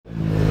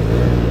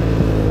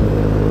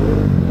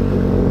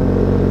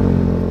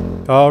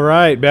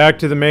Alright, back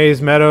to the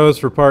Maze Meadows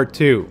for part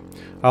 2.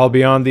 I'll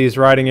be on these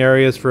riding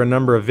areas for a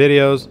number of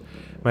videos.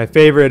 My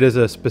favorite is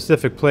a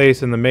specific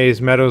place in the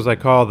Maze Meadows I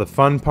call the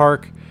Fun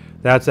Park.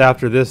 That's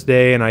after this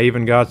day, and I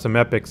even got some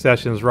epic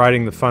sessions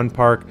riding the Fun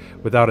Park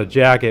without a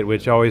jacket,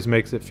 which always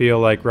makes it feel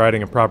like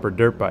riding a proper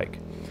dirt bike.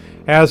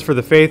 As for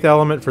the faith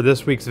element for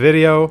this week's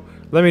video,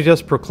 let me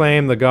just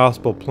proclaim the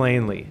gospel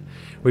plainly.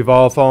 We've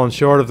all fallen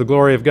short of the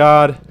glory of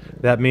God.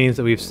 That means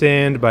that we've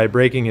sinned by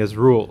breaking His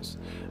rules.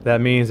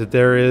 That means that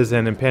there is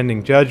an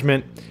impending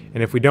judgment,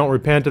 and if we don't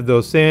repent of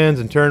those sins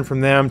and turn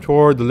from them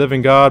toward the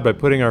living God by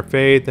putting our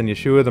faith in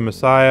Yeshua the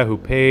Messiah who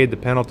paid the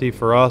penalty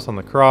for us on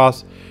the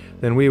cross,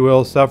 then we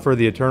will suffer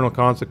the eternal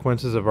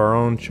consequences of our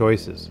own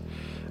choices.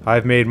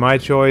 I've made my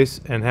choice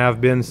and have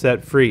been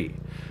set free.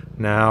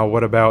 Now,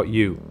 what about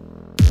you?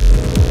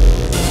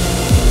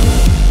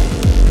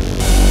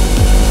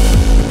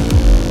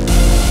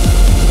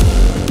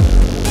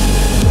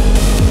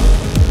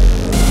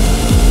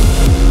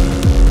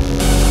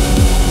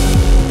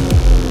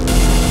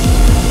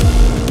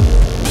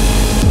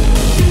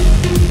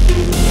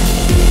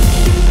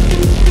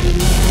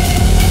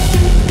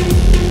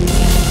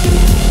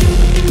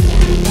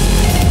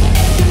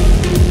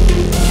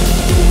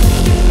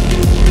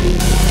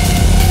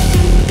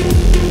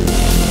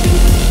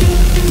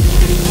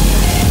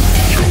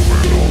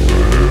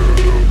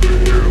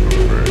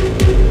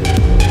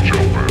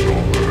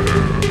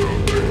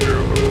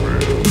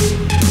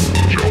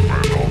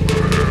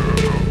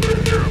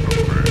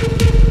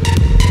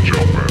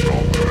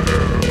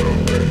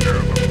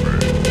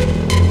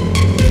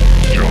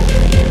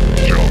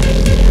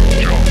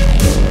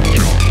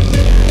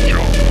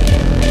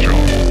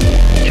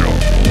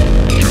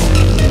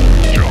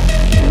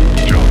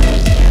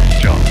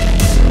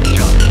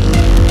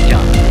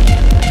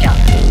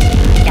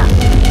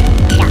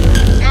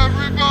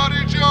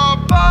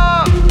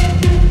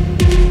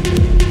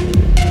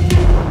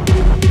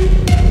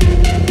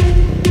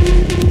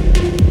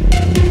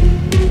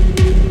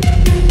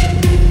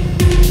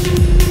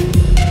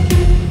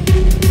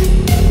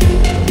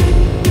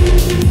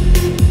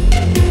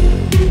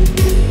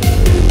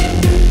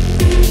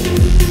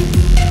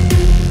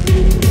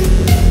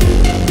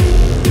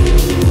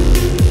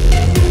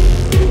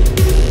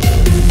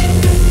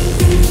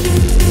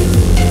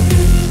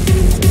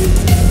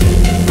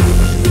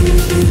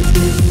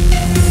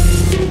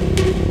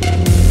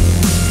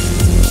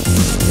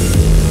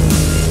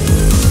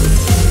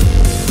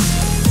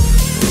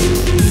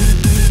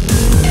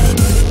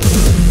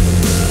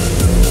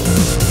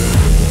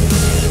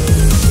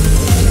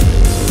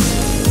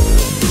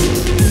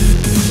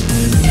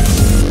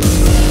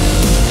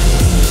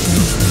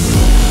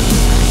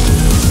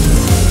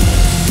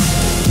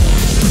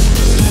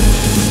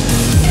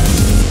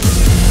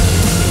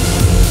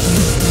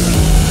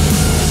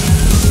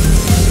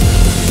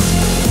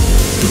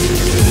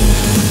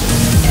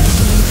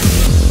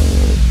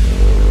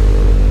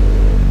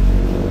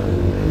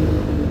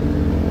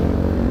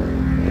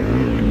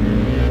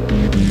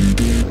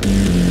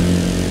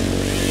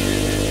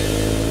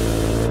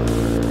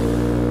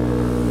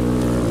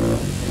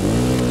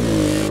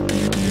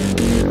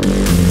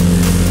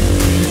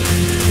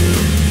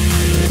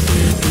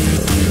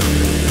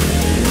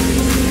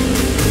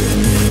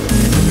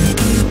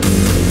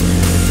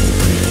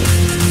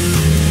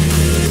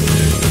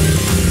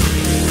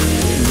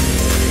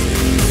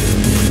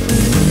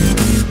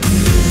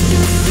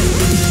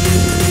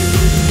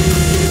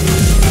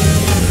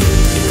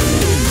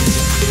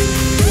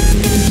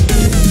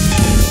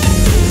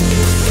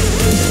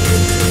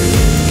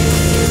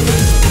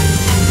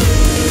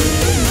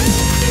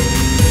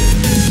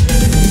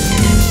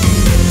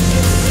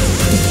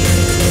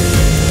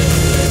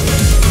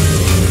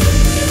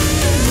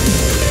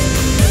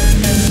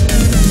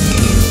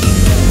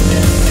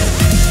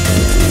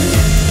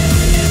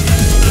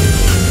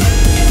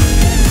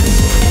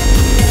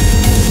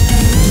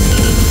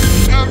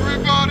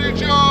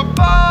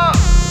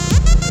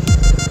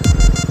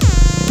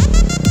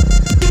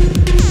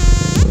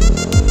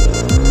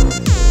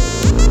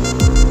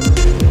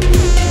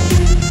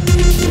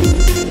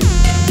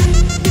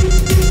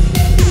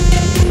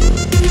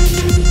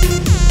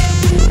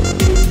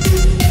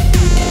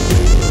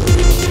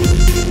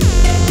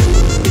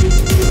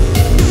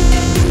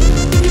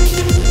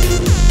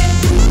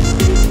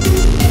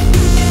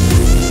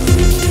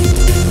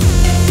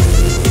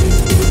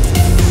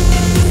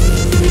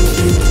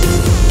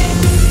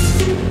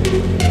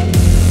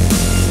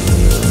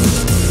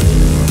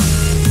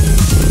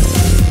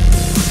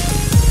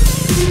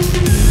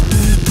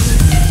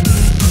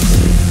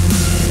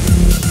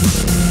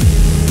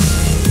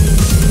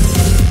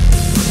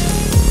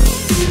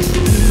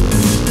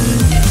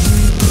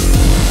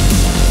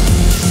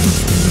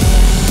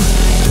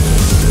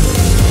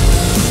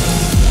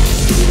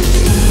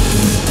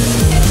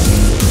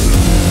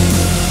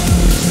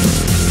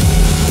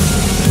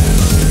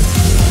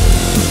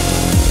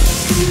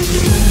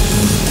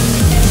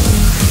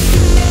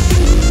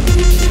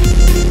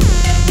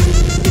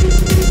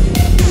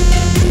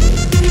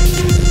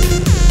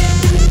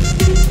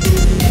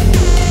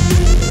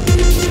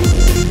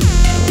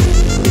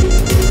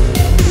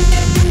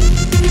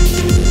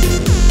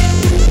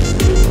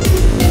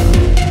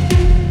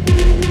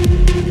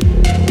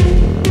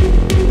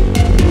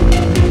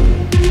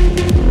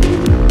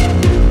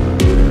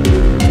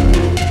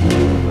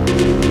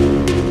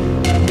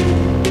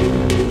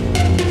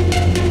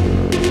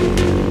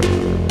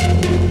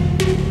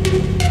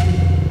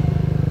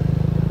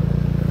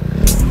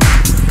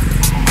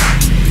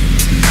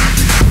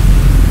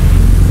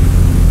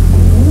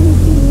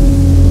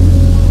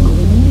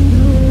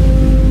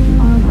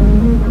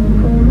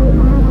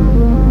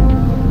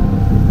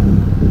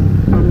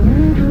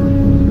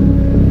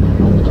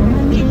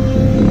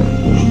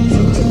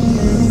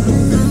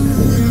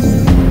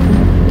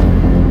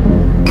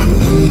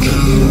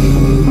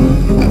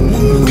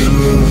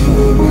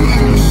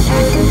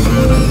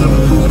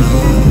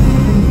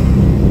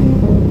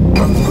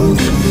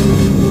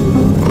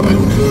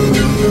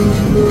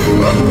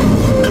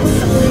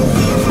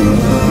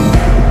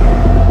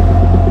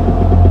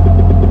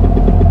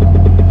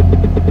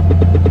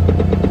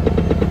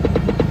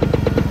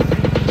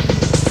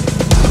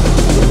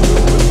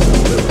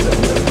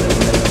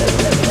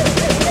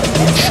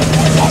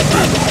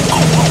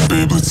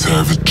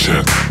 have a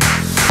chat.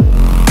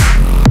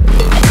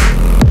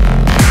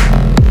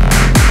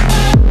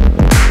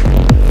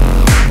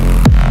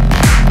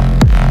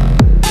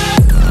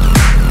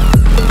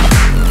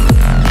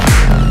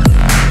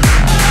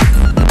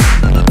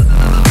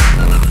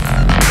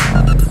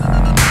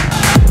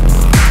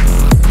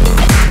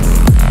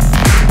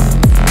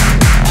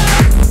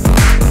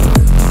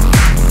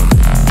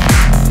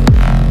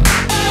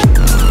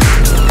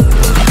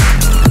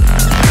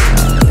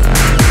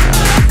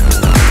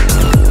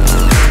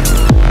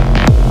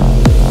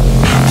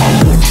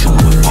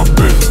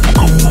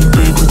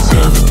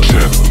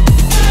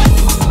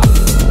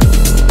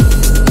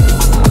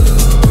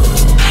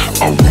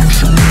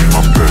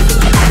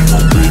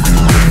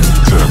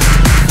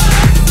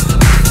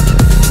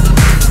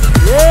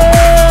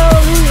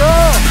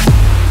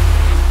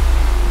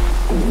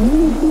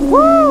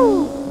 Woo!